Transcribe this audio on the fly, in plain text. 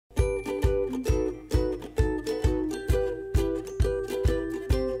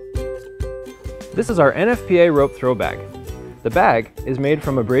This is our NFPA rope throw bag. The bag is made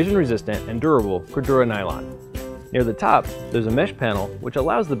from abrasion-resistant and durable Cordura nylon. Near the top, there's a mesh panel which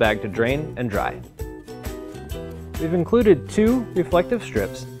allows the bag to drain and dry. We've included 2 reflective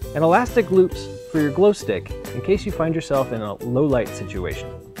strips and elastic loops for your glow stick in case you find yourself in a low-light situation.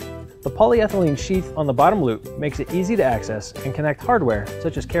 The polyethylene sheath on the bottom loop makes it easy to access and connect hardware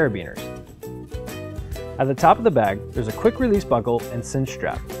such as carabiners. At the top of the bag, there's a quick release buckle and cinch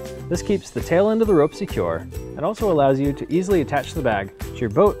strap. This keeps the tail end of the rope secure and also allows you to easily attach the bag to your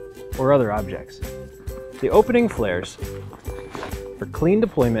boat or other objects. The opening flares for clean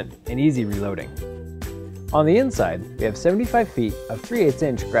deployment and easy reloading. On the inside, we have 75 feet of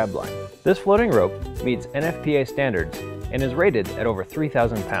 3/8" grab line. This floating rope meets NFPA standards and is rated at over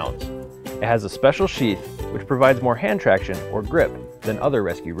 3,000 pounds. It has a special sheath which provides more hand traction or grip than other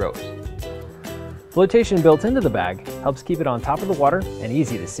rescue ropes. Flotation built into the bag helps keep it on top of the water and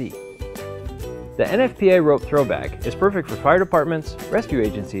easy to see. The NFPA rope throw bag is perfect for fire departments, rescue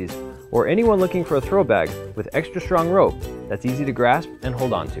agencies, or anyone looking for a throw bag with extra strong rope that's easy to grasp and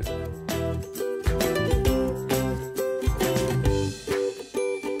hold on to.